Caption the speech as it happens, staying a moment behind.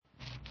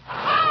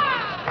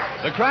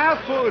The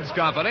Kraft Foods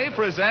Company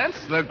presents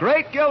The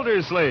Great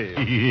Gildersleeve.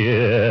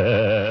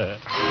 Yeah.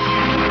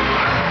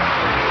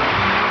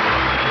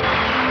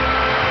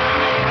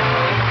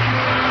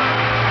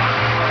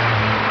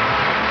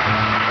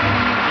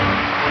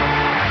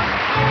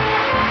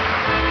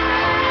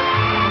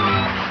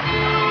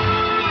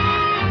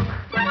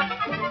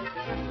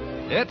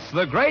 It's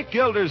The Great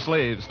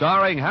Gildersleeve,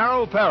 starring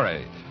Harold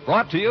Perry.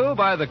 Brought to you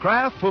by the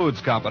Kraft Foods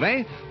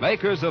Company,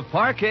 makers of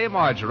Parquet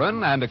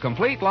margarine and a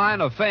complete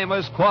line of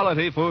famous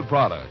quality food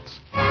products.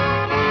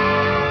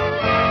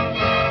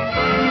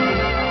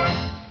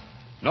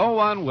 No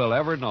one will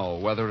ever know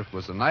whether it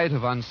was a night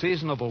of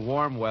unseasonable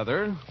warm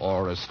weather,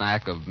 or a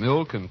snack of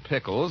milk and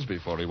pickles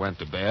before he went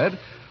to bed,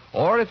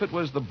 or if it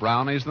was the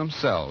brownies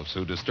themselves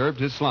who disturbed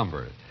his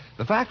slumber.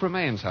 The fact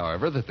remains,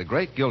 however, that the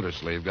great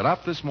Gildersleeve got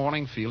up this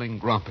morning feeling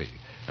grumpy,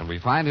 and we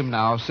find him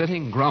now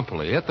sitting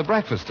grumpily at the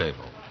breakfast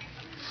table.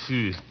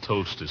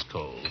 Toast is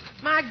cold.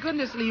 My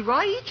goodness,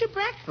 Leroy, eat your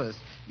breakfast.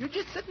 You're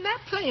just sitting there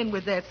playing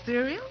with that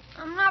cereal.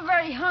 I'm not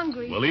very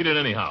hungry. Well, eat it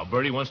anyhow.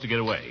 Bertie wants to get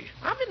away.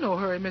 I'm in no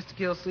hurry, Mr.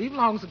 Gildersleeve, as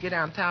long as we get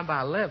downtown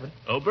by 11.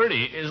 Oh,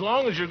 Bertie, as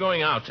long as you're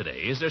going out today,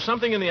 is there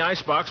something in the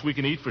icebox we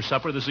can eat for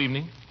supper this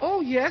evening?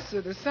 Oh, yes,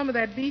 sir. There's some of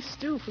that beef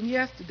stew from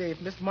yesterday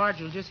if Miss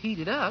Margie will just heat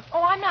it up.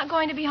 Oh, I'm not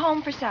going to be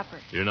home for supper.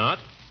 You're not?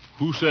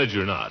 Who said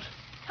you're not?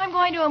 I'm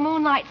going to a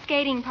moonlight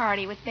skating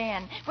party with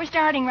Ben. We're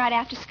starting right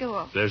after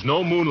school. There's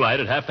no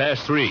moonlight at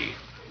 3:30.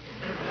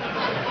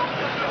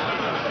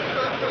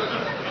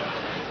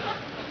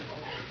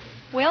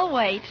 We'll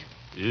wait.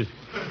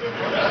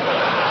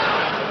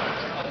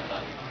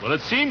 Well,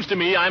 it seems to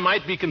me I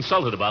might be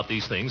consulted about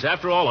these things.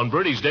 After all, on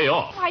Bertie's day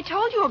off. I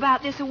told you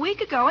about this a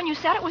week ago, and you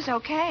said it was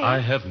okay. I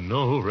have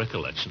no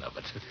recollection of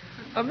it.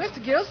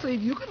 Mr.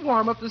 Gildersleeve, you can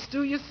warm up the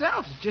stew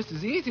yourself. It's just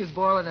as easy as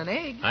boiling an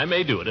egg. I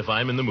may do it if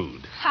I'm in the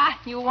mood.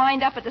 Ha! You'll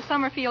wind up at the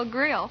Summerfield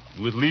Grill.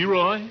 With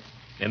Leroy?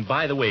 And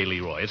by the way,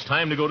 Leroy, it's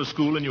time to go to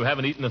school and you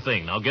haven't eaten a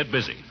thing. Now get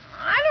busy.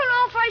 I don't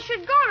know if I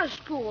should go to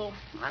school.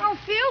 I don't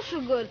feel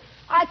so good.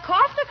 I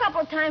coughed a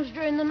couple of times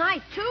during the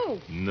night, too.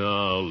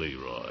 No,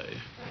 Leroy.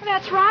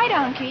 That's right,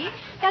 Unky.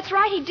 That's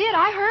right, he did.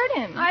 I heard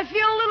him. I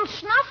feel a little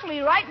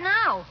snuffly right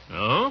now.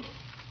 Oh?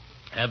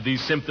 Have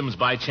these symptoms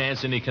by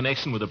chance any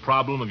connection with the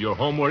problem of your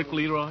homework,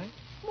 Leroy?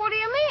 What do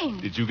you mean?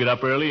 Did you get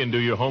up early and do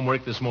your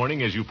homework this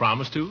morning as you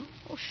promised to?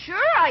 Well,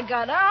 sure, I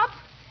got up.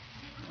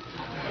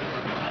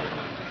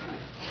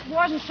 It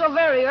wasn't so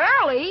very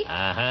early.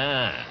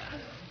 Uh-huh.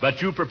 But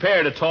you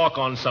prepared a talk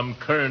on some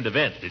current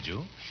event, did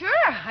you?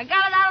 Sure, I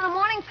got it out of the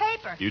morning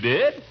paper. You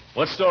did?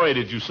 What story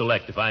did you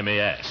select, if I may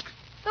ask?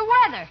 The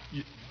weather.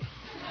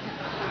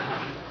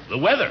 The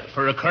weather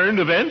for a current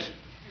event?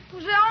 It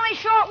was the only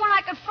short one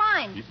I could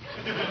find.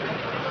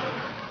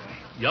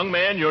 Young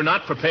man, you're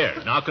not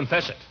prepared. Now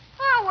confess it.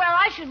 Oh, well,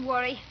 I should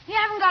worry. We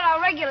haven't got our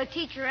regular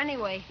teacher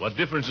anyway. What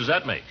difference does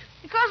that make?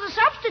 Because the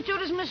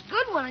substitute is Miss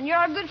Goodwin, and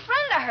you're a good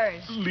friend of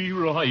hers.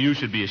 Leroy, you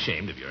should be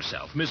ashamed of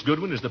yourself. Miss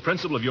Goodwin is the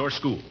principal of your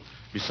school.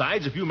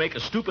 Besides, if you make a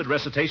stupid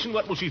recitation,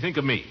 what will she think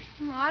of me?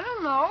 I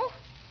don't know.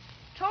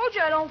 Told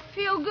you I don't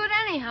feel good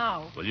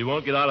anyhow. Well, you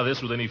won't get out of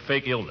this with any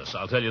fake illness,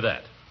 I'll tell you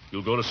that.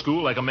 You'll go to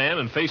school like a man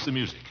and face the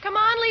music. Come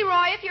on,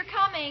 Leroy, if you're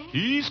coming.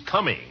 He's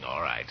coming, all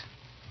right.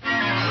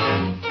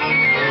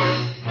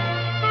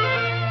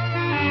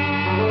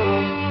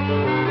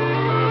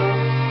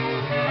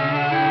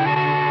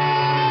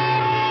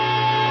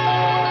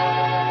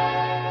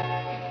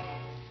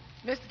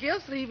 Mr.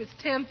 Gildersleeve, it's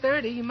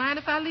 10:30. You mind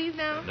if I leave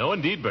now? No,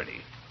 indeed,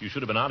 Bertie. You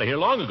should have been out of here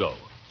long ago.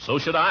 So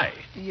should I.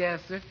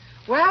 Yes, sir.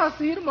 Well, I'll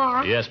see you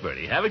tomorrow. Yes,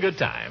 Bertie. Have a good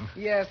time.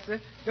 Yes, sir.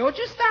 Don't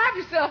you starve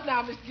yourself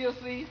now, Mr.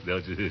 Gildersleeve.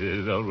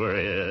 Don't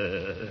worry.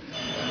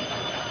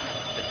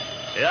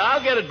 Yeah,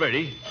 I'll get it,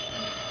 Bertie.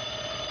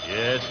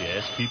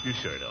 Yes. Keep your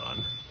shirt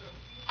on.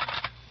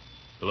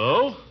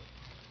 Hello?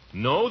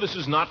 No, this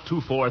is not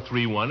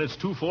 2431. It's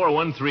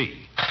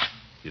 2413.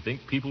 You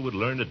think people would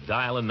learn to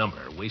dial a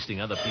number,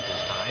 wasting other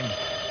people's time?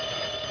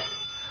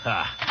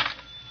 Ha.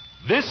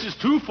 This is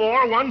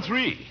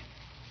 2413.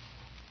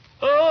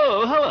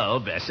 Oh, hello,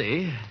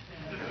 Bessie.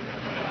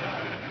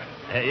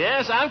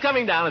 Yes, I'm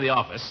coming down to the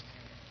office.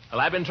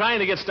 Well, I've been trying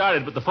to get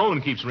started, but the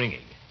phone keeps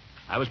ringing.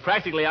 I was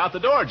practically out the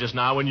door just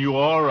now when you...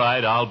 All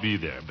right, I'll be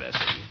there, Bessie.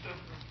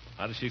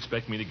 How does she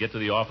expect me to get to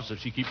the office if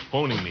she keeps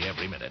phoning me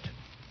every minute?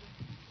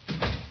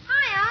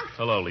 Hi, Unc.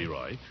 Hello,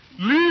 Leroy.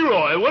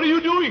 Leroy, what are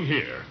you doing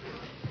here?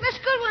 Miss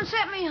Goodwin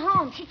sent me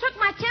home. She took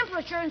my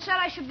temperature and said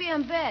I should be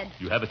in bed.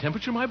 You have a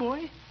temperature, my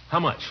boy? How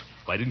much?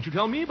 Why didn't you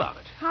tell me about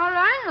it? How did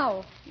I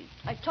know?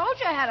 I told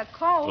you I had a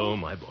cold. Oh,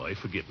 my boy,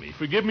 forgive me.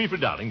 Forgive me for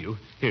doubting you.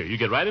 Here, you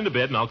get right into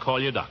bed and I'll call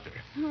you a doctor.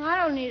 I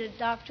don't need a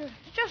doctor.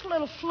 It's just a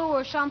little flu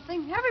or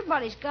something.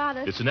 Everybody's got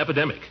it. It's an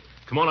epidemic.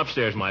 Come on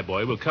upstairs, my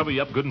boy. We'll cover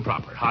you up good and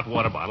proper. Hot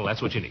water bottle,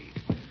 that's what you need.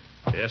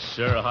 Yes,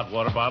 sir, a hot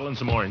water bottle and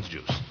some orange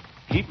juice.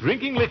 Keep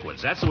drinking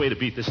liquids. That's the way to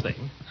beat this thing.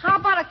 How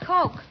about a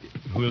Coke?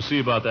 We'll see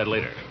about that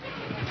later.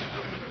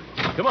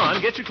 Come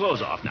on, get your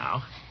clothes off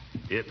now.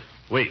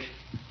 Wait.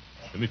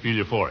 Let me feel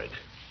your forehead.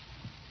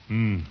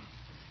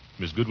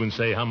 Miss Goodwin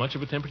say how much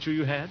of a temperature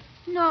you had?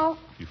 No.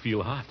 You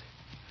feel hot.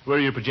 Where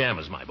are your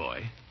pajamas, my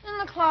boy? In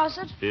the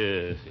closet.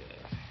 Yes.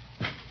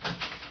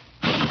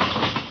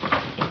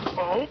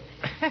 Oh.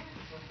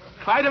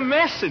 Quite a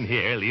mess in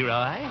here,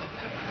 Leroy.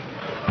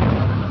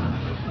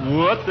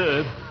 What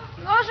the...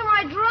 Those are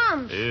my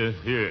drums.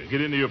 Here,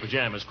 get into your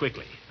pajamas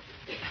quickly.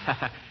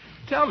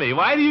 Tell me,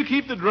 why do you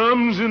keep the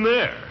drums in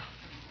there?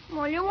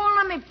 Well, you won't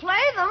let me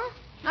play them.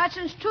 Not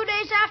since 2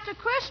 days after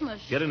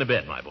Christmas. Get into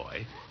bed, my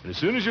boy. And as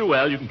soon as you're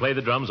well, you can play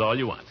the drums all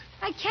you want.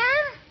 I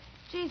can?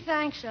 Gee,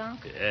 thanks, Unc.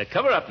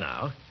 Cover up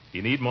now.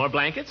 You need more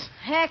blankets?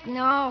 Heck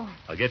no.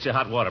 I'll get you a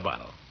hot water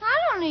bottle. I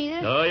don't need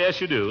it. Oh, yes,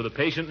 you do. The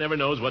patient never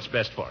knows what's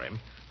best for him.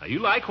 Now, you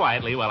lie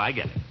quietly while I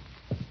get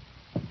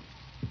it.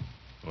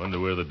 Wonder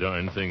where the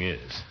darn thing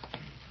is.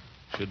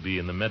 Should be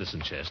in the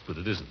medicine chest, but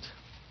it isn't.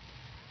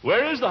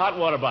 Where is the hot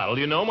water bottle?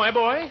 Do you know, my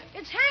boy?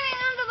 It's hanging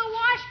under the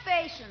wash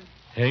basin.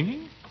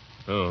 Hanging?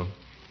 Oh.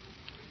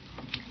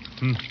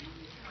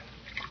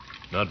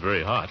 Not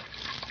very hot.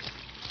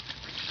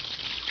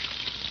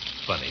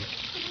 Funny.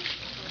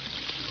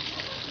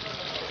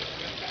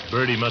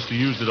 Bertie must have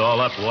used it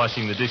all up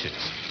washing the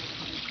dishes.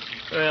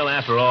 Well,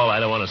 after all, I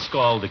don't want to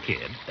scald the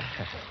kid.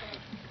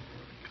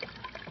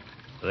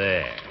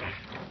 There.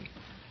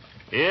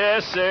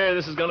 Yes, sir,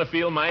 this is going to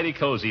feel mighty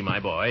cozy, my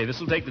boy. This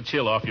will take the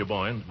chill off your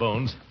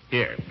bones.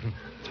 Here.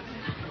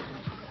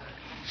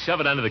 Shove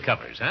it under the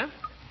covers, huh?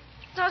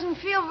 Doesn't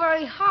feel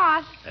very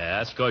hot.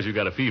 That's because you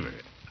got a fever.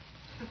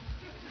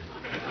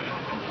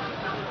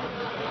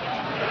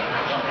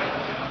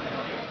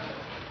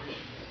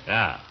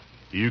 Now,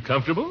 are you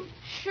comfortable?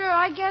 Sure,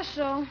 I guess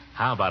so.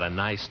 How about a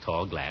nice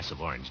tall glass of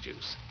orange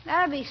juice?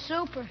 That'd be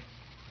super.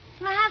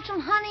 Can I have some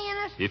honey in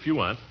it? If you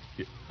want.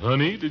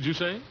 Honey, did you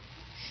say?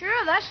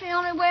 Sure, that's the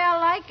only way I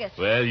like it.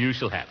 Well, you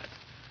shall have it.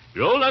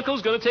 Your old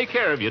uncle's going to take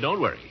care of you,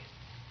 don't worry.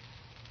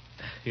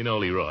 You know,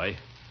 Leroy,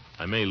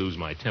 I may lose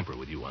my temper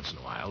with you once in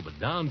a while, but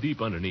down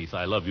deep underneath,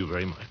 I love you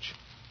very much.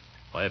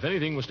 Why, if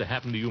anything was to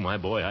happen to you, my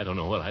boy, I don't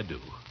know what I'd do.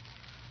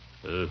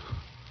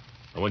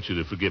 I want you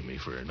to forgive me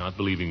for not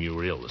believing you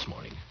were ill this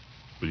morning.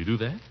 Will you do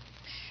that?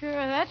 Sure,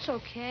 that's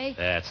okay.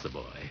 That's the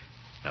boy.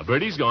 Now,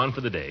 Bertie's gone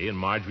for the day, and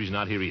Marjorie's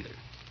not here either.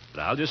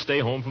 But I'll just stay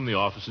home from the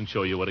office and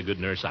show you what a good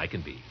nurse I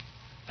can be.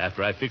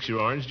 After I fix your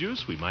orange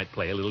juice, we might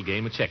play a little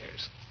game of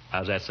checkers.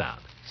 How's that sound?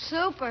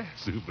 Super.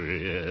 Super,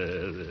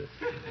 yeah.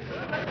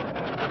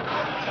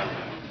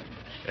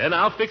 And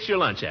I'll fix your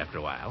lunch after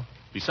a while.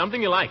 Be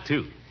something you like,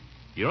 too.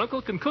 Your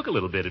uncle can cook a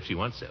little bit if she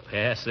wants to.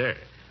 Yes, sir.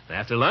 And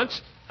after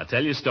lunch, I'll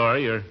tell you a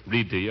story or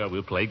read to you, or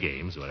we'll play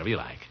games, whatever you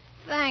like.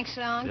 Thanks,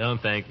 Unc.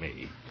 Don't thank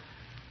me.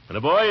 When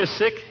a boy is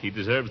sick, he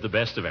deserves the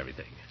best of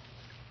everything.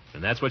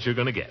 And that's what you're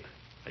going to get.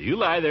 Now, you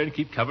lie there and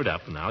keep covered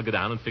up, and I'll go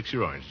down and fix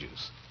your orange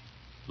juice.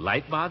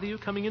 Light bother you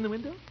coming in the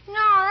window?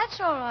 No, that's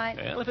all right.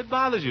 Well, if it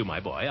bothers you, my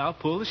boy, I'll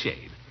pull the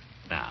shade.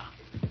 Now,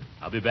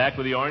 I'll be back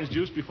with the orange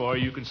juice before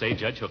you can say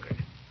Judge Hooker.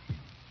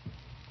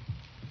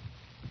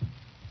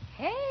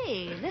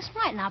 Hey, this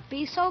might not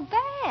be so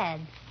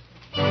bad.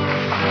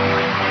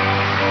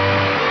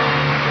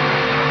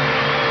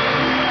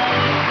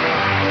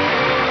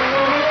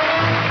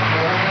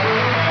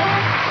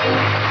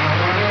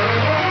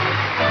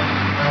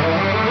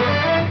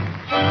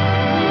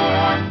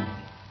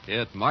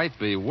 It might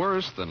be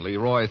worse than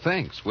Leroy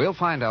thinks. We'll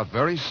find out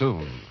very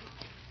soon.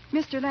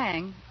 Mr.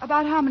 Lang,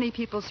 about how many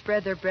people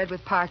spread their bread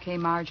with parquet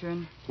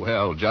margarine?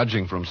 Well,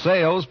 judging from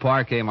sales,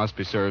 parquet must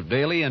be served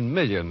daily in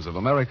millions of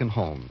American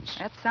homes.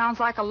 That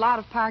sounds like a lot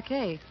of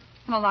parquet.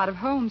 And a lot of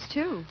homes,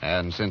 too.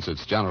 And since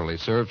it's generally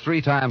served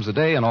 3 times a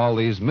day in all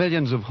these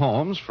millions of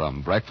homes,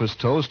 from breakfast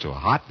toast to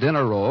hot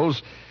dinner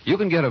rolls, you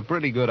can get a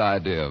pretty good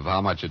idea of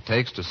how much it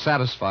takes to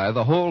satisfy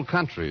the whole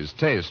country's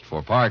taste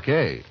for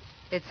parquet.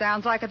 It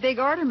sounds like a big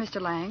order, Mr.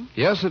 Lang.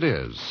 Yes, it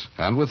is.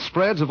 And with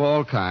spreads of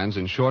all kinds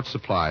in short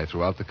supply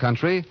throughout the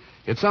country,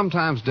 it's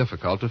sometimes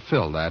difficult to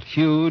fill that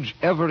huge,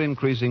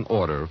 ever-increasing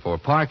order for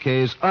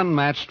parquet's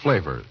unmatched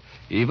flavor,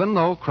 even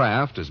though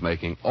Kraft is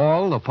making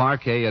all the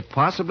parquet it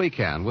possibly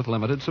can with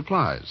limited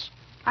supplies.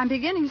 I'm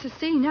beginning to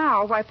see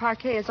now why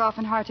parquet is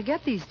often hard to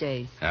get these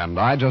days. And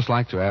I'd just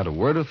like to add a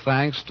word of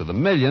thanks to the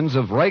millions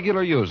of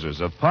regular users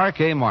of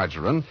parquet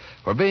margarine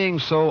for being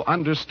so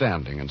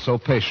understanding and so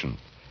patient.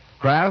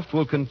 Kraft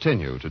will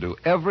continue to do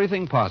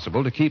everything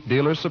possible to keep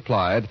dealers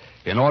supplied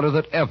in order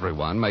that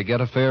everyone may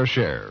get a fair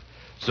share.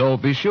 So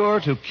be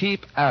sure to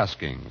keep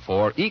asking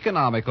for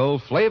economical,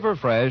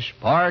 flavor-fresh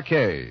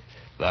parquet.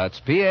 That's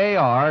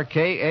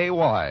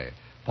Parkay,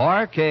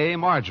 parquet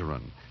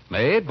margarine,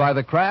 made by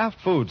the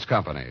Kraft Foods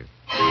Company.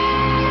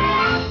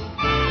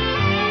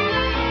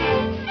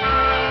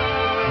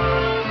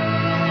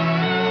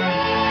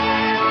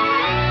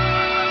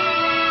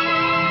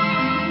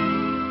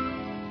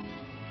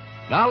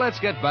 Now let's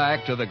get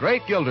back to the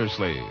great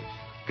Gildersleeve.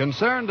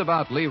 Concerned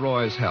about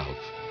Leroy's health,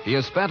 he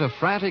has spent a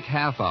frantic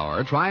half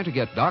hour trying to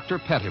get Dr.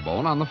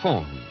 Pettibone on the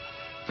phone.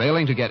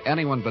 Failing to get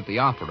anyone but the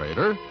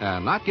operator,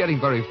 and not getting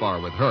very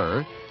far with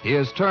her, he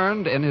has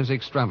turned in his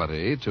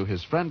extremity to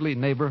his friendly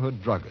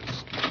neighborhood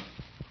druggist.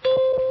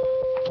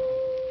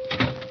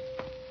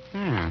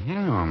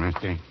 Hello,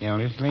 Mr.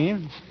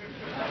 Gildersleeve.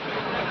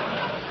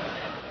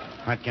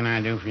 What can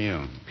I do for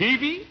you?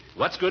 Peavy,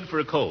 what's good for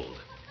a cold?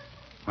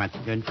 What's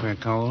good for a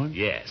cold?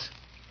 Yes.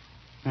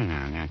 Well,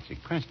 now, that's a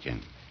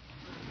question.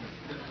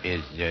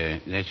 Is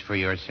this for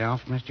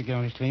yourself, Mr.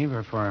 Gildersleeve,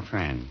 or for a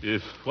friend?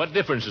 What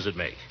difference does it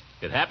make?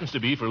 It happens to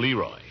be for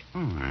Leroy. Oh,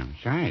 I'm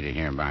sorry to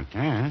hear about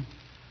that.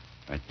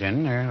 But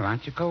then there are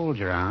lots of colds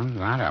around, a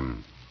lot of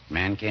them.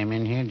 Man came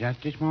in here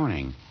just this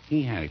morning.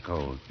 He had a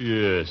cold.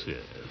 Yes.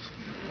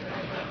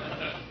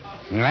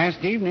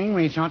 Last evening,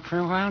 we thought for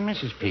a while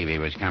Mrs. Peavy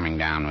was coming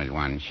down with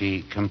one.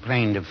 She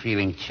complained of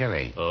feeling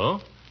chilly.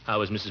 Oh?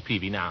 How is Mrs.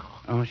 Peavy now?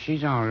 Oh,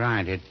 she's all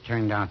right. It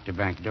turned out the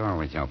back door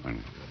was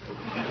open.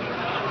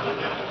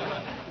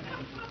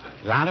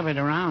 A lot of it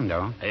around,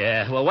 though.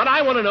 Yeah, well, what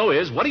I want to know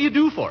is, what do you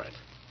do for it?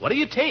 What do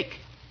you take?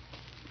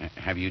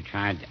 Have you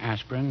tried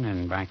aspirin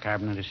and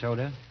bicarbonate of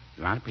soda?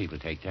 A lot of people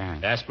take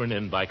that. Aspirin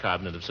and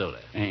bicarbonate of soda.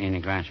 In a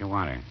glass of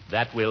water.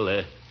 That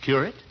will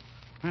cure it?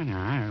 Well, no,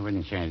 I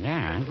wouldn't say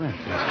that. But,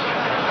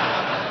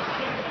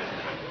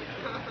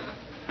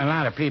 a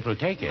lot of people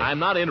take it. I'm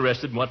not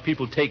interested in what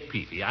people take,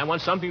 Peavy. I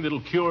want something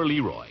that'll cure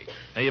Leroy.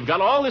 Now, you've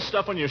got all this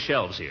stuff on your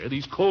shelves here,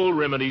 these cold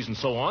remedies and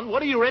so on.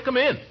 What do you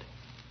recommend?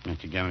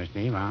 Mr.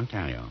 Gildersleeve, I'll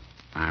tell you.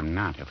 I'm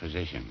not a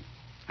physician.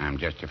 I'm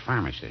just a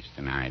pharmacist,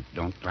 and I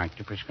don't like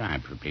to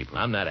prescribe for people.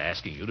 I'm not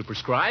asking you to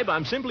prescribe.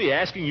 I'm simply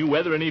asking you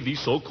whether any of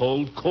these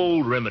so-called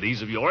cold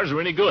remedies of yours are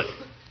any good.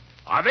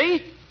 Are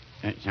they?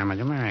 Some of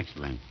them are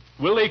excellent.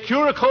 Will they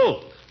cure a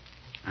cold?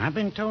 I've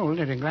been told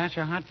that a glass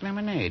of hot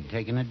lemonade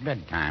taken at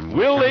bedtime...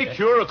 Will they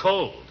cure a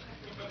cold?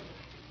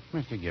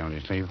 Mr.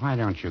 Gildersleeve, why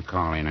don't you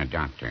call in a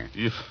doctor?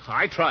 If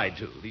I tried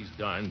to. These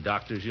darn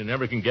doctors, you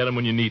never can get them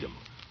when you need them.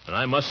 And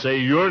I must say,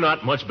 you're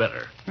not much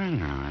better. Well,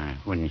 no, I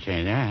wouldn't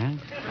say that.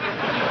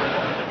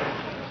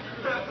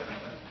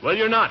 Well,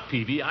 you're not,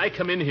 Peavy. I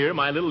come in here,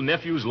 my little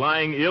nephew's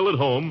lying ill at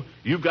home.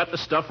 You've got the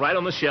stuff right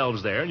on the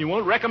shelves there, and you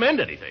won't recommend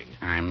anything.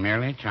 I'm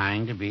merely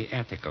trying to be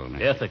ethical,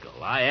 Mr. Ethical.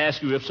 I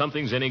ask you if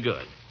something's any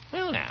good.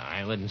 Well, now,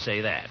 I wouldn't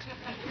say that.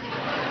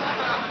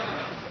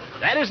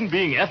 That isn't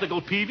being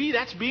ethical, Peavy.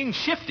 That's being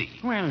shifty.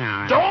 Well,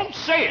 now... Don't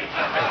say it!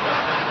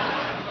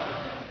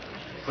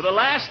 For the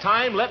last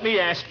time, let me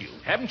ask you,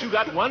 haven't you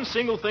got one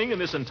single thing in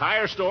this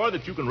entire store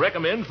that you can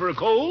recommend for a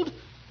cold?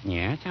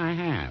 Yes, I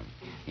have.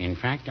 In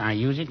fact, I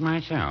use it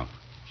myself.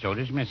 So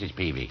does Mrs.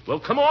 Peavy. Well,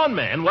 come on,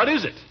 man. What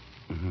is it?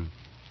 Mm-hmm.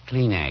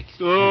 Kleenex.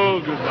 Oh,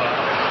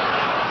 goodbye.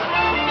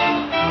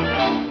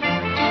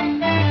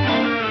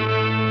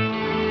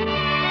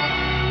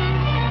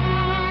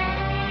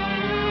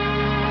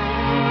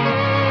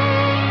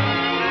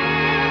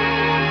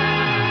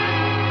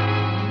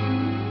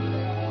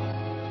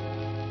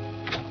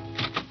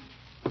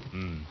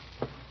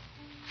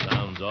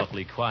 Sounds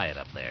awfully quiet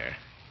up there.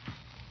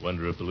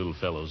 Wonder if the little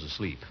fellow's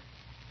asleep.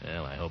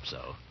 Well, I hope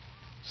so.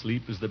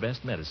 Sleep is the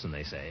best medicine,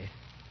 they say.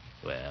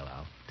 Well,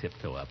 I'll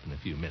tiptoe up in a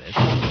few minutes.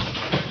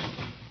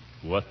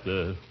 What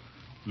the...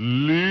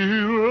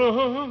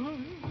 Leroy?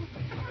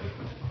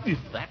 If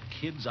that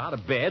kid's out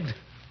of bed...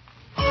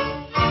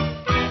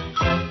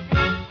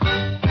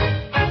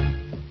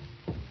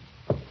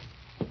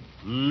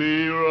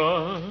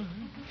 Leroy?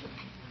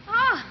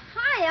 Oh,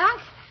 hi,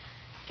 Unc.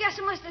 Guess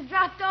I must have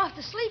dropped off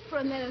to sleep for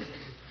a minute.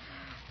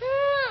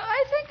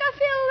 I think I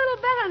feel a little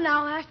better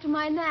now after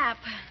my nap.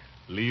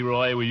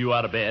 Leroy, were you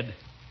out of bed?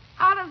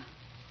 Out of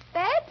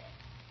bed?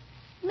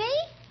 Me?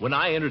 When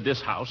I entered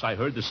this house, I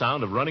heard the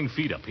sound of running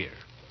feet up here.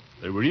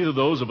 They were either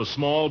those of a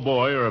small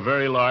boy or a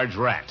very large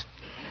rat.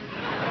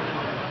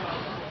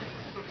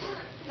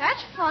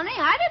 That's funny.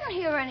 I didn't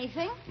hear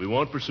anything. We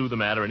won't pursue the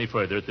matter any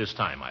further at this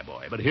time, my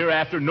boy. But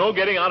hereafter, no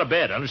getting out of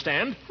bed,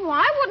 understand? Well,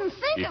 I wouldn't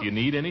think If of... you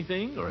need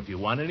anything or if you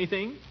want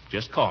anything,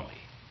 just call me.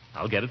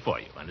 I'll get it for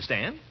you,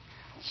 understand?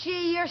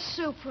 Gee, you're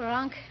super,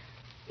 Unc.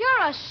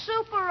 You're a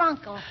super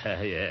uncle.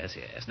 Yes.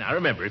 Now,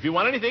 remember, if you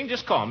want anything,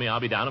 just call me.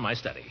 I'll be down in my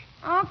study.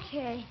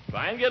 Okay.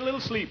 Try and get a little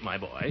sleep, my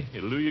boy.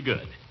 It'll do you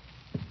good.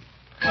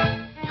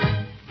 Hey,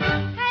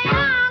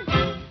 Unc!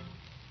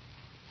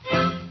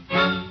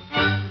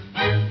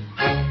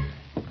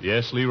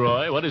 Yes,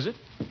 Leroy, what is it?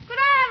 Could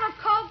I have a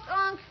Coke,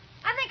 Unc?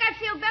 I think I'd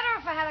feel better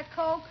if I had a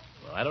Coke.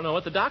 Well, I don't know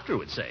what the doctor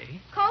would say.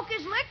 Coke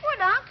is liquid,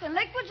 Unc, and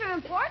liquids are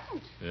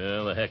important.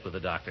 Well, the heck with the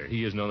doctor.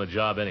 He isn't on the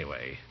job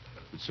anyway.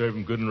 It would serve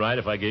him good and right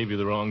if I gave you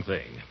the wrong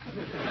thing.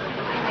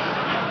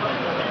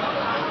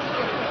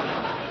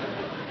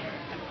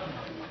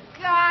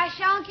 Gosh,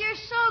 Unc, you're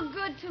so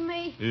good to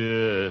me.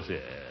 Yes.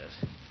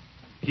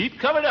 Keep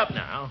covered up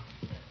now.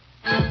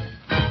 Hey,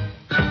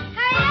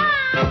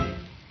 Unc!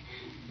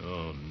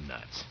 Oh,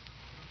 nuts.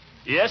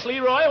 Yes,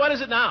 Leroy, what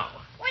is it now?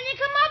 When you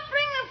come up,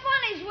 bring the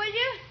funnies, will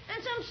you?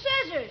 And some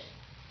scissors.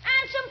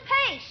 And some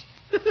paste.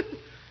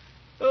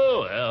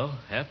 Oh, well,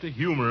 have to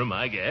humor him,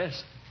 I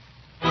guess.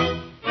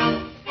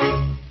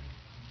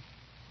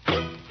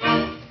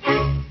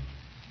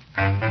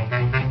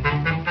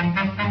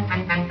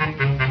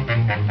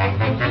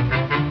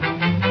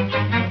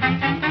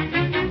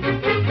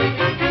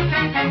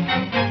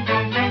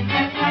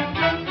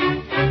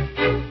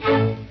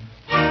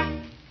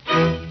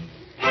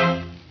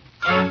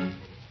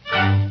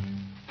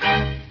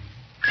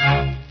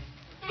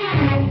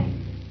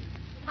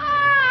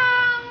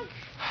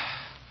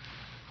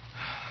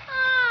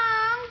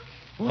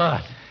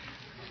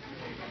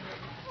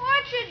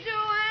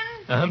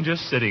 I'm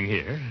just sitting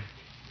here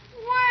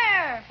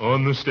Where?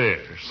 on the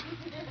stairs,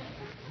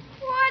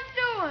 What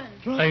doing?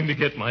 trying to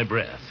get my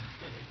breath.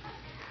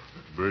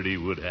 Bertie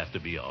would have to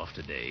be off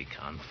today,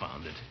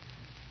 confound it.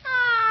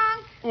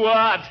 Unc,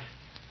 What? I'm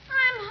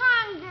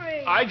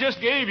hungry. I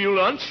just gave you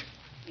lunch.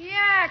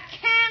 Yeah,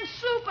 canned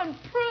soup and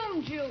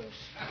prune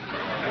juice.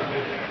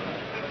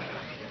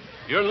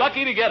 You're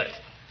lucky to get it.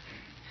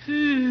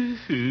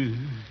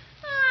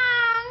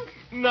 Unc,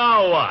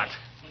 Now what?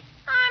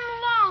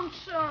 I'm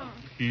lonesome.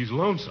 He's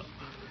lonesome.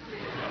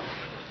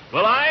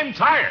 Well, I'm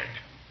tired.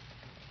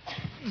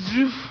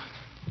 Zoof.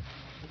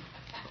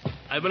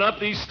 I've been up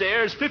these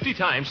stairs 50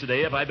 times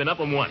today if I've been up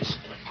them once.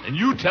 And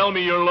you tell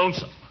me you're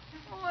lonesome.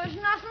 Well, there's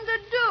nothing to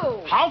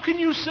do. How can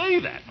you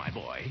say that, my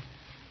boy?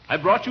 I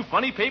brought you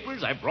funny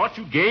papers. I brought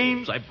you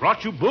games. I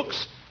brought you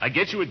books. I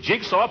get you a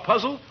jigsaw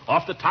puzzle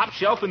off the top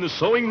shelf in the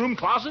sewing room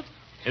closet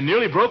and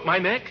nearly broke my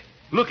neck.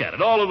 Look at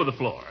it all over the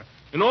floor.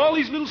 And all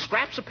these little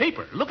scraps of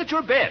paper. Look at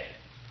your bed.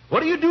 What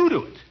do you do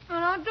to it? I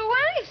don't do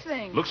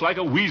anything. Looks like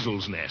a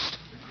weasel's nest.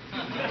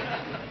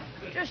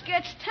 It just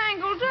gets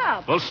tangled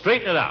up. Well,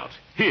 straighten it out.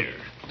 Here.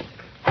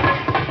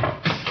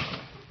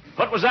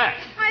 What was that?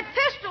 My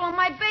pistol and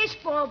my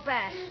baseball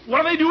bat.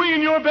 What are they doing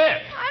in your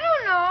bed? I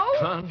don't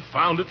know.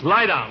 Confound it.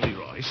 Lie down,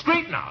 Leroy.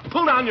 Straighten out.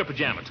 Pull down your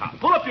pajama top.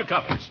 Pull up your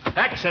covers.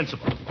 Act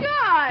sensible.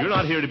 Gosh. You're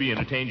not here to be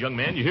entertained, young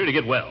man. You're here to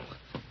get well.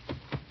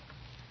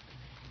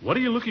 What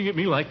are you looking at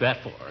me like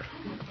that for?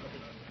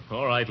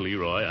 All right,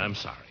 Leroy, I'm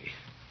sorry.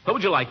 What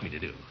would you like me to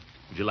do?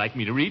 Would you like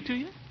me to read to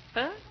you?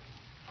 Huh?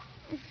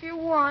 If you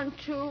want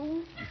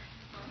to.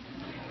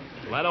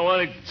 Well, I don't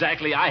want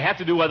exactly. I have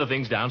to do other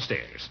things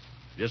downstairs.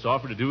 Just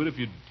offer to do it if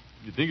you'd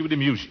think it would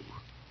amuse you.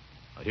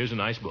 Now, here's a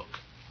nice book.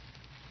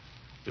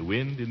 The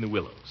Wind in the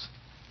Willows.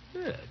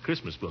 Yeah,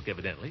 Christmas book,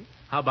 evidently.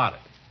 How about it?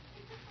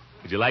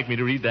 Would you like me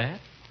to read that?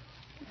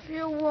 If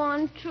you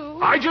want to.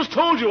 I just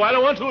told you I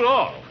don't want to at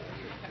all.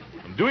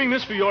 I'm doing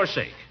this for your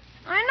sake.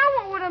 I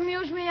know what would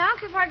amuse me,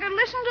 Unc, if I could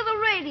listen to the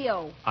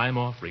radio. I'm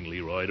offering,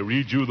 Leroy, to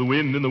read you The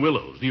Wind in the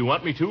Willows. Do you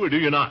want me to or do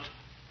you not?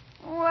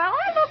 Well,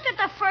 I looked at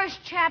the first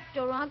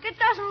chapter, Unc. It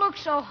doesn't look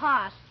so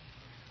hot.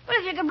 But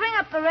if you could bring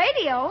up the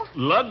radio.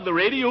 Lug the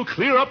radio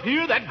clear up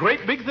here, that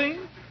great big thing?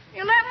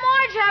 You let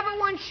Marge have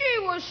it when she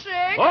was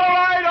sick. All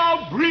right,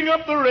 I'll bring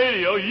up the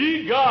radio,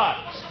 ye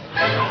gods.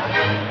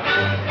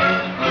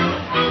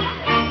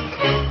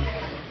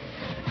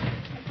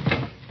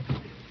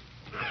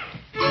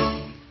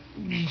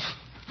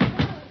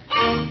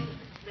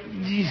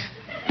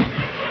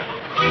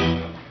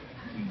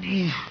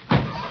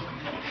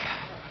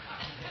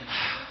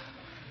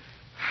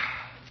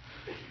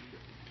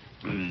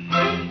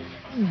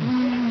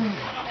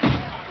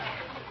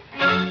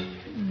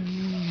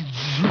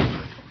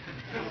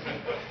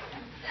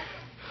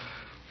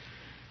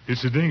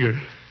 It's a dinger.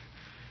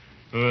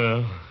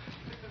 Well.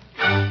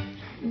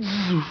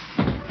 Zoof.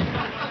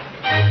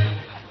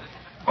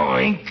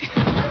 Oink.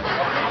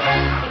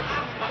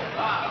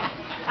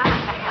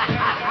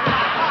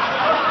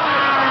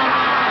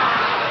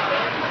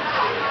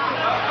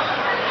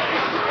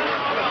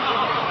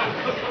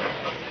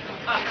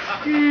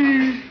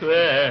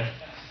 There.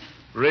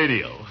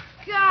 Radio.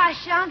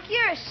 Gosh, Unc,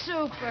 you're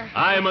super.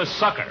 I'm a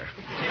sucker.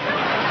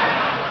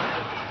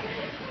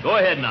 Go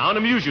ahead now and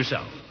amuse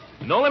yourself.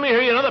 Don't let me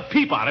hear another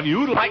peep out of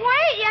you like...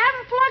 Wait, you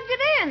haven't plugged it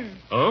in.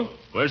 Oh?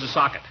 Where's the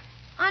socket?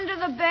 Under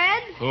the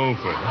bed. Oh,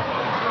 for...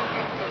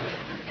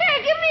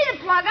 Here, give me the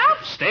plug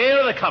up. Stay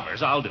under the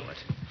covers. I'll do it.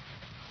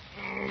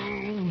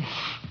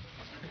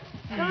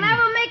 You'll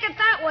never make it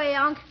that way,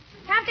 Unc.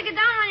 You have to get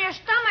down on your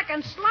stomach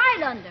and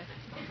slide under.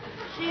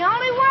 It's the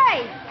only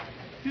way.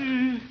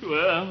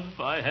 Well, if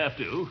I have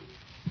to.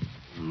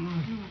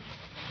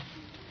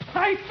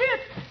 I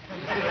fit.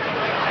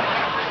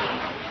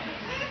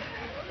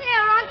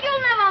 Here, Unc,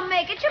 you'll never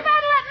make it. You better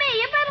let me.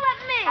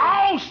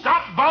 Oh,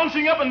 stop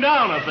bouncing up and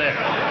down up there.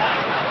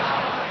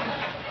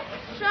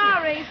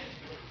 Sorry.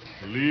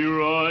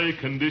 Leroy,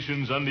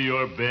 conditions under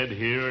your bed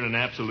here in an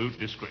absolute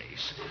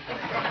disgrace.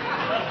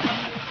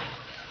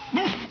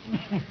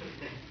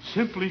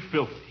 Simply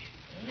filthy.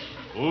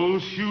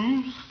 Old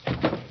shoes.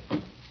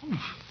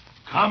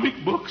 Comic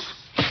books.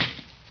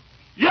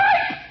 Yay!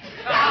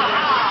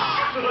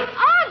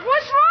 Unc,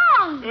 what's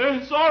wrong?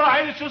 It's all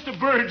right. It's just a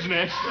bird's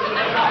nest.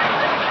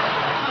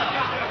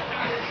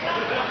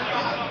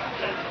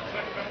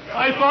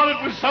 I thought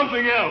it was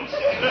something else.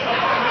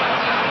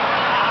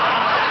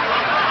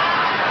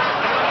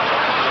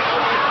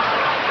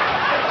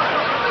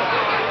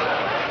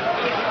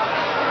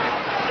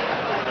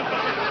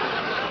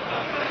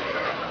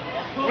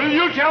 Will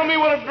you tell me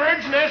what a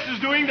bird's nest is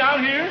doing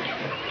down here?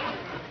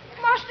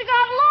 Must have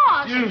got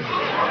lost.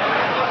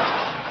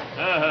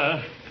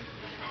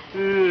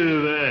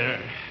 There.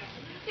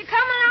 You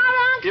coming out,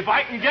 Unc? If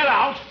I can get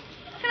out.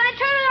 Can I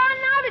turn it on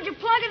now? Did you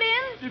plug it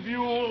in? If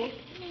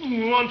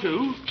you want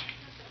to.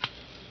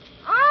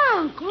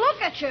 Unc,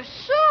 look at your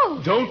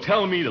suit. Don't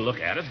tell me to look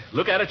at it.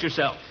 Look at it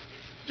yourself.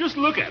 Just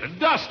look at it.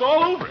 Dust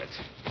all over it.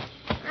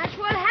 That's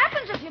what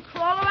happens if you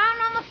crawl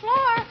around on the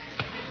floor.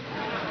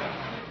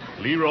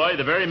 Leroy,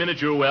 the very minute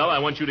you're well, I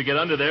want you to get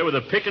under there with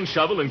a pick and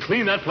shovel and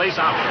clean that place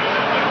out.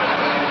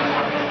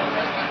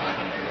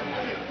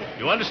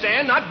 You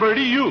understand? Not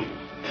Bertie, you.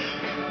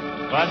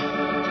 What?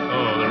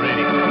 Oh, the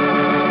radio.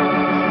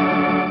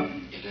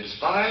 It is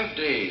 5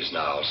 days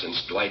now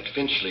since Dwight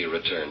Finchley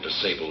returned to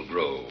Sable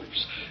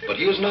Groves, but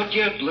he has not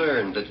yet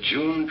learned that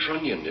June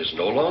Trunnion is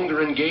no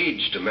longer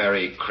engaged to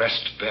marry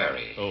Crest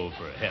Barry. Oh,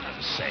 for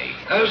heaven's sake.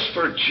 As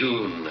for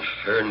June,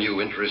 her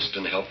new interest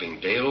in helping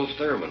Dale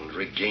Thurmond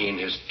regain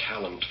his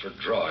talent for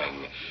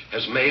drawing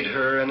has made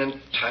her an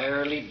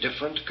entirely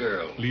different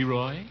girl.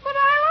 Leroy? But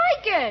I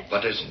like it.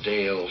 But as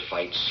Dale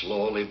fights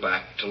slowly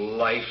back to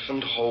life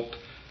and hope,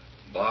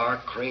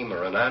 Bar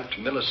Kramer and Aunt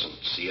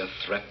Millicent see a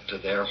threat to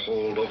their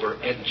hold over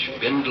Edge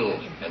Bindle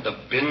and the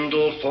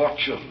Bindle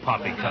fortune.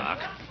 Poppycock.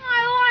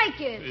 I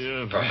like it.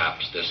 Yeah.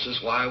 Perhaps this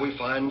is why we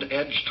find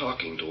Edge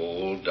talking to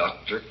old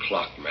Dr.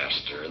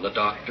 Clockmaster in the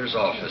doctor's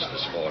office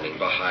this morning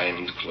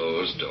behind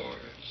closed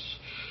doors.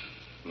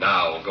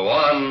 Now, go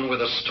on with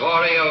the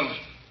story of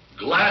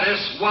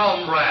Gladys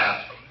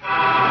Walmrath.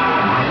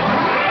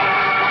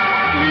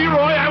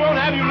 Leroy, I won't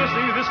have you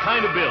listening to this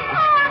kind of bill.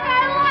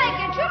 I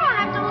like it. You don't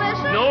have to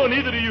listen. No,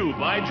 neither do you.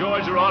 By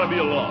George, there ought to be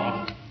a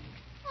law.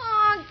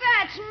 Oh,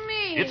 that's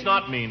mean. It's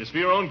not mean. It's for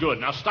your own good.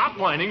 Now stop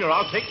whining or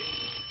I'll take...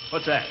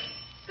 What's that?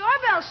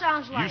 Doorbell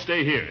sounds like. You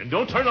stay here and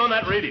don't turn on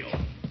that radio.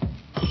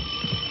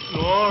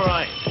 All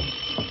right.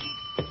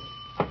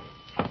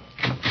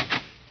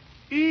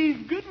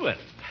 Eve Goodwin.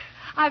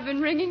 I've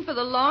been ringing for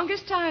the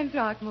longest time,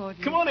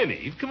 Throckmorton. Come on in,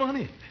 Eve. Come on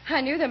in.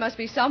 I knew there must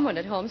be someone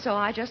at home, so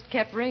I just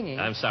kept ringing.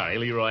 I'm sorry.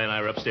 Leroy and I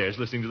were upstairs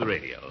listening to the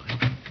radio.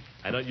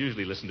 I don't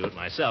usually listen to it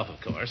myself,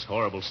 of course.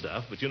 Horrible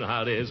stuff. But you know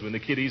how it is. When the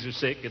kiddies are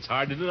sick, it's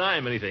hard to deny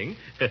them anything.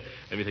 Let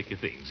me think of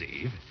things,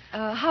 Eve.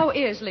 How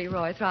is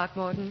Leroy,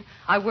 Throckmorton?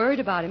 I worried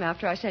about him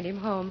after I sent him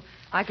home.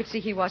 I could see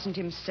he wasn't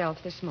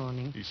himself this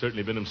morning. He's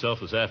certainly been himself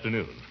this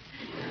afternoon.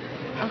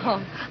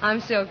 Oh,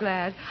 I'm so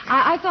glad.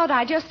 I thought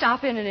I'd just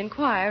stop in and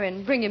inquire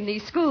and bring him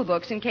these school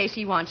books in case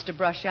he wants to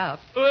brush up.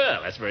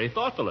 Well, that's very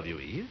thoughtful of you,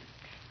 Eve.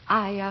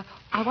 I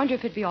wonder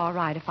if it'd be all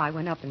right if I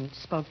went up and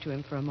spoke to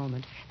him for a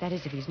moment. That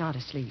is, if he's not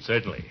asleep.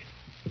 Certainly.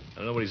 I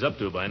don't know what he's up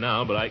to by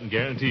now, but I can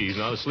guarantee he's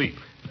not asleep.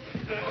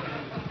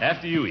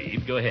 After you,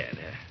 Eve. Go ahead.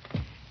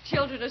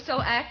 Children are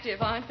so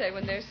active, aren't they,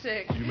 when they're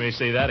sick? You may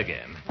say that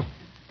again.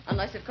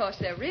 Unless, of course,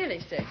 they're really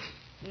sick.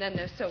 And then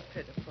they're so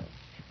pitiful.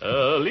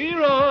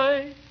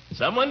 Leroy.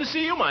 Someone to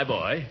see you, my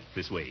boy.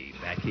 This way, Eve.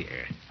 Back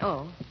here.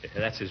 Oh.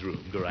 That's his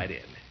room. Go right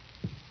in.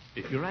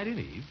 You're right in,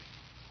 Eve.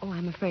 Oh,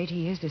 I'm afraid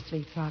he is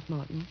asleep,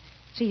 Throckmorton.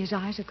 See, his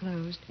eyes are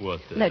closed. What?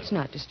 Let's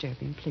not disturb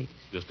him, please.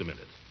 Just a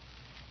minute.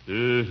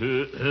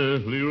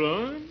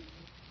 Leroy?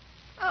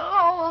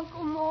 Hello,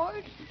 Uncle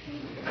Mort.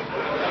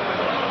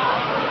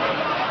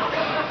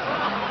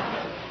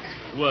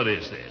 What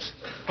is this?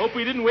 Hope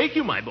we didn't wake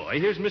you, my boy.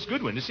 Here's Miss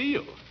Goodwin to see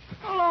you.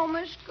 Hello,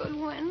 Miss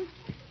Goodwin.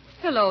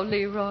 Hello,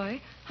 Leroy.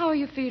 How are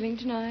you feeling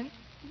tonight?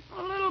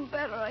 A little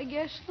better, I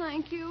guess,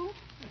 thank you.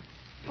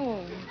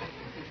 Oh,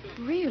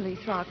 really,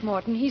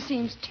 Throckmorton? He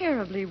seems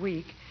terribly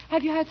weak.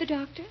 Have you had the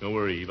doctor? Don't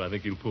worry, Eve. I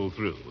think you'll pull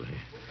through.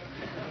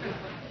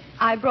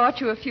 I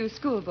brought you a few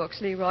school books,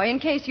 Leroy, in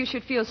case you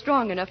should feel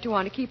strong enough to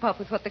want to keep up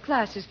with what the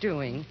class is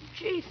doing.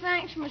 Gee,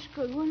 thanks, Miss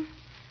Goodwin.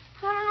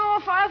 I don't know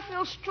if I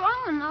feel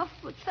strong enough,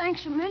 but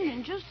thanks a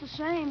million just the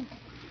same.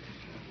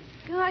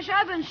 Gosh,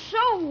 I've been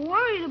so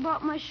worried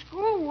about my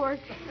schoolwork.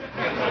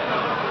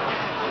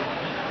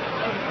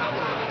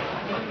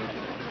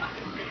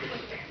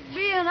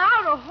 Being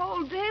out a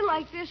whole day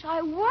like this,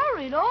 I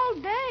worried all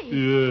day.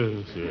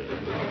 Yes.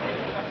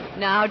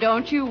 Now,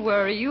 don't you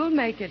worry. You'll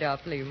make it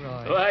up,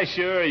 Leroy. Why,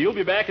 sure. You'll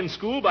be back in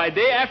school by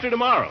day after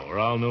tomorrow, or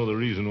I'll know the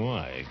reason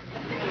why.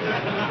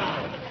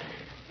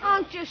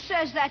 Unc just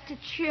says that to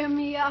cheer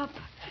me up.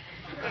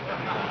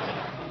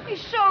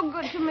 He's so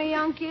good to me,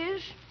 Unc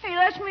is. He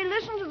lets me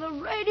listen to the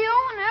radio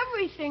and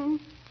everything.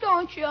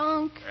 Don't you,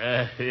 Unc?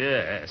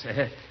 Yes.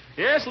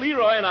 Yes,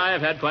 Leroy and I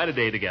have had quite a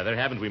day together,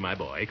 haven't we, my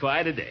boy?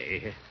 Quite a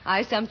day.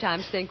 I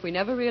sometimes think we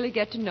never really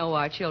get to know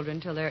our children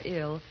till they're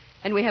ill,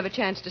 and we have a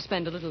chance to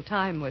spend a little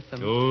time with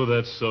them. Oh,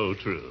 that's so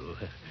true.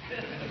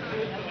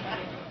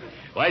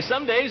 Why,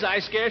 some days I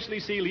scarcely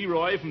see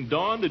Leroy from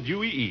dawn to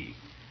dewy eve.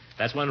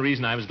 That's one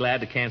reason I was glad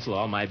to cancel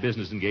all my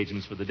business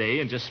engagements for the day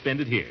and just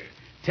spend it here,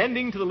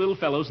 tending to the little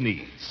fellow's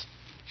needs.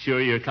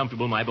 Sure you're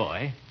comfortable, my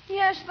boy?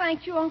 Yes,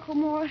 thank you, Uncle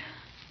Mort.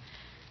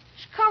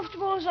 As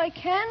comfortable as I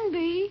can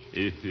be.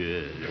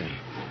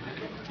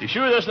 You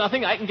sure there's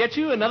nothing I can get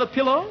you? Another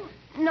pillow?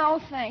 No,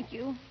 thank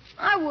you.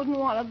 I wouldn't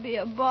want to be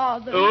a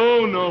bother.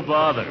 Oh, no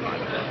bother.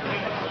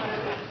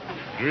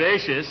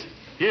 Gracious.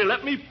 Here,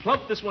 let me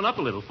plump this one up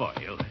a little for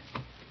you.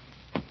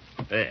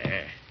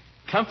 There.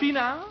 Comfy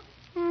now?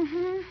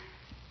 Mm-hmm.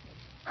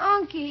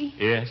 Unky,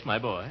 Yes, my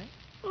boy.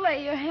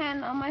 lay your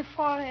hand on my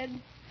forehead.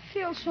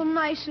 Feels so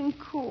nice and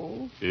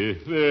cool.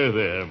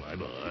 There, my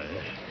boy.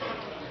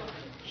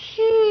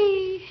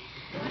 Gee.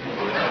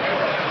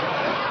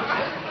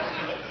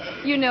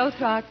 You know,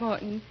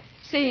 Throckmorton,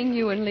 seeing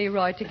you and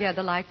Leroy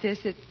together like this,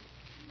 it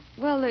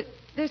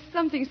There's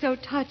something so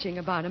touching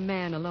about a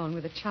man alone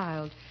with a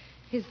child.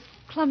 His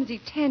clumsy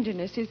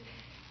tenderness, his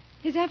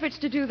efforts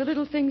to do the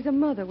little things a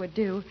mother would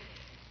do.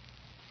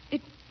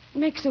 It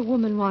makes a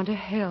woman want to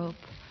help.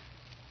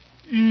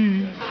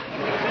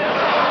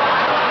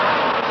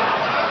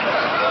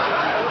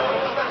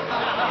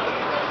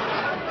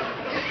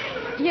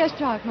 Yes,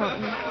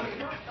 Throckmorton.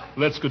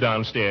 Let's go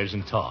downstairs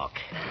and talk.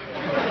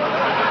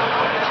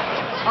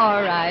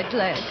 All right,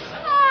 let's.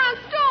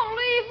 Don't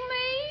leave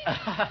me.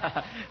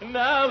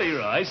 Now,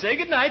 Leroy, say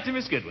goodnight to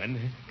Miss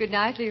Goodwin. Good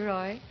night,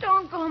 Leroy.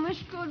 Don't go,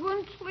 Miss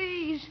Goodwin,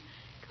 please.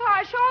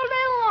 Gosh, all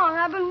day long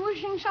I've been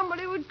wishing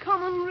somebody would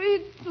come and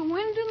read The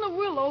Wind in the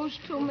Willows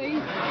to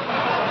me.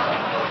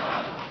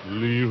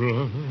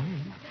 Leroy.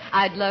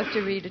 I'd love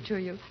to read it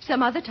to you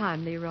some other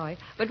time, Leroy.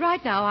 But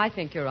right now, I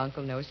think your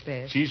uncle knows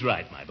best. She's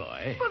right, my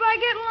boy. But I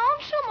get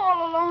lonesome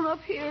all alone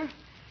up here.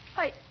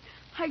 I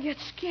get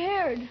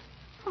scared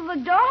of the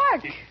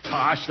dark.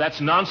 Gosh, that's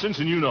nonsense,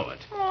 and you know it.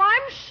 Well,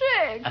 I'm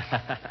sick.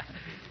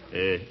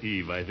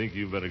 Eve, I think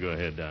you better go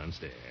ahead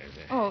downstairs.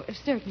 Oh,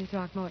 certainly,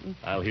 Throckmorton.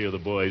 I'll hear the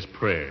boys'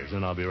 prayers,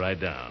 and I'll be right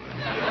down.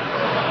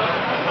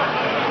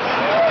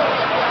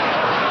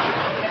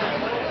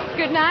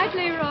 Good night,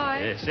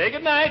 Leroy. Say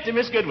good night to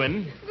Miss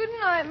Goodwin. Good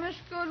night, Miss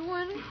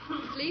Goodwin.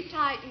 Sleep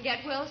tight and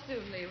get well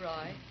soon,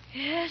 Leroy.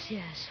 Yes,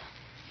 yes.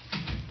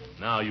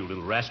 Now, you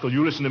little rascal,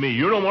 you listen to me.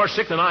 You're no more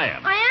sick than I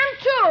am. I am,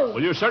 too.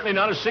 Well, you're certainly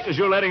not as sick as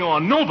you're letting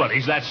on.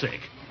 Nobody's that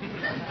sick.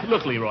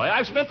 Look, Leroy,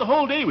 I've spent the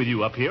whole day with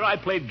you up here.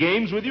 I've played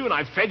games with you, and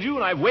I've fed you,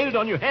 and I've waited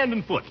on you hand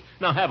and foot.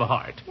 Now, have a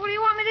heart. What do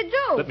you want me to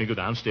do? Let me go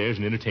downstairs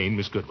and entertain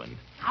Miss Goodwin.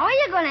 How are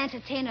you going to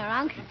entertain her,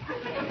 Unc?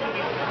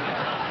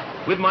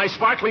 With my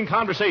sparkling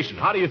conversation.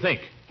 How do you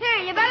think? Here,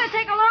 you better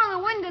take along The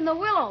Wind in the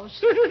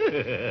Willows.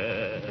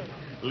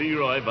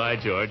 Leroy, by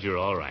George, you're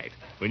all right.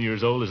 When you're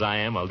as old as I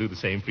am, I'll do the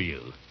same for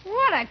you.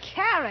 What a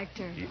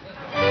character.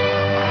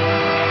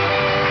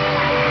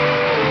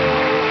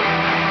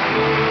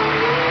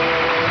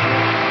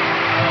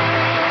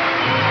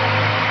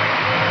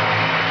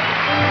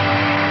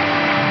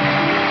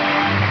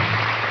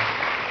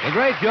 The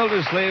Great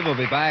Gildersleeve will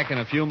be back in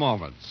a few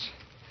moments.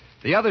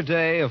 The other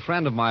day, a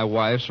friend of my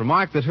wife's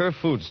remarked that her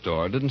food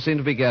store didn't seem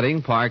to be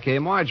getting Parquet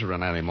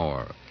margarine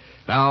anymore.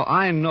 Now,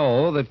 I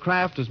know that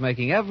Kraft is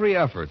making every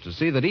effort to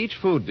see that each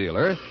food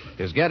dealer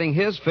is getting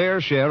his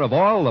fair share of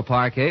all the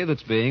Parquet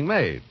that's being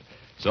made.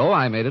 So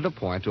I made it a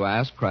point to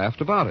ask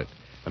Kraft about it.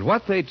 And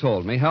what they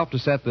told me helped to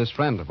set this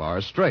friend of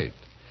ours straight.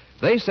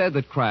 They said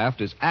that Kraft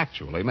is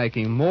actually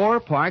making more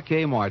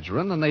Parquet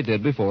margarine than they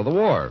did before the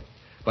war.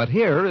 But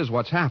here is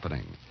what's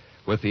happening.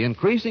 With the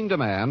increasing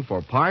demand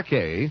for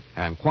Parquet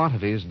and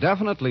quantities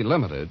definitely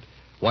limited,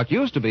 what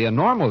used to be a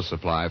normal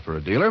supply for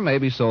a dealer may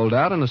be sold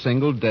out in a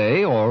single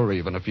day or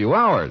even a few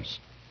hours.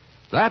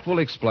 That will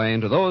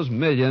explain to those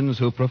millions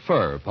who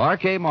prefer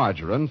Parquet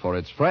margarine for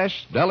its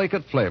fresh,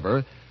 delicate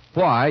flavor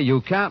why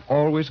you can't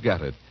always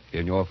get it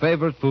in your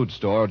favorite food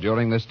store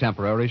during this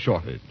temporary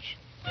shortage.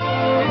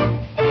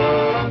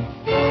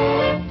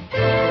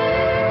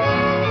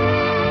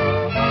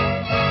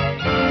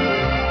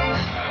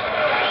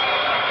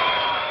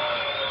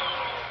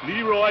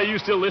 Leroy, are you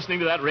still listening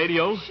to that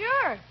radio?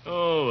 Sure.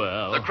 Oh,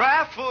 well. The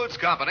Kraft Foods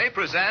Company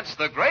presents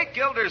The Great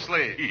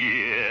Gildersleeve.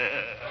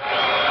 Yeah.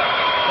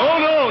 Oh,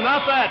 no,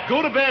 not that.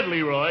 Go to bed,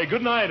 Leroy.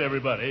 Good night,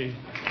 everybody.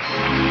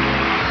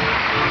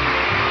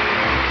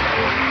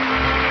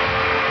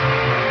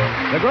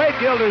 The Great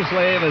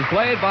Gildersleeve is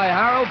played by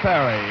Harold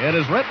Perry. It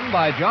is written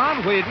by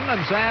John Whedon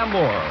and Sam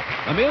Moore.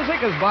 The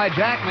music is by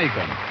Jack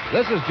Meakin.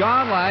 This is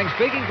John Lang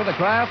speaking for the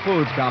Kraft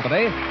Foods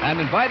Company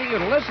and inviting you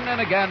to listen in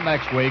again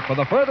next week for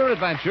the further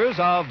adventures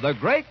of The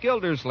Great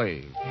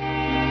Gildersleeve.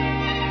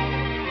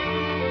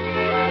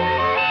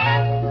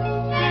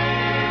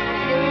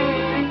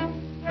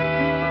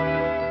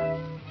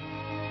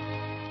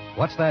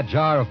 What's that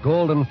jar of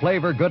golden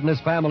flavor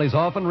goodness families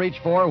often reach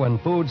for when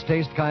foods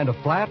taste kind of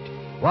flat?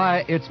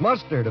 Why, it's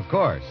mustard, of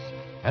course.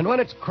 And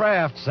when it's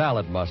Kraft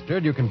salad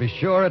mustard, you can be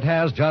sure it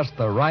has just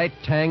the right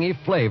tangy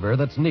flavor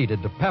that's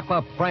needed to pep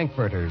up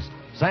frankfurters,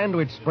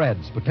 sandwich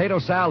spreads, potato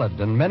salad,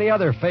 and many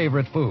other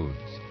favorite foods.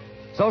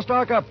 So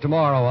stock up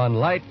tomorrow on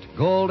light,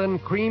 golden,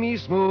 creamy,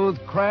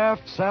 smooth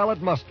Kraft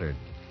salad mustard.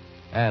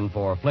 And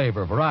for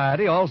flavor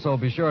variety, also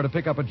be sure to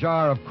pick up a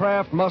jar of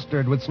Kraft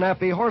mustard with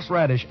snappy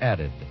horseradish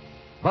added.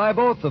 Buy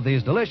both of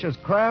these delicious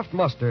Kraft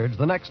mustards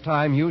the next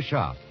time you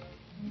shop.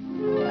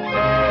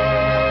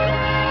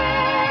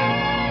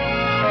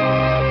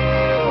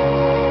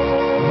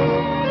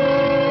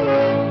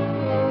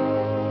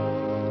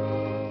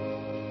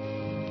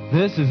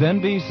 This is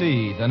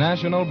NBC, the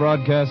national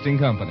broadcasting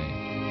company.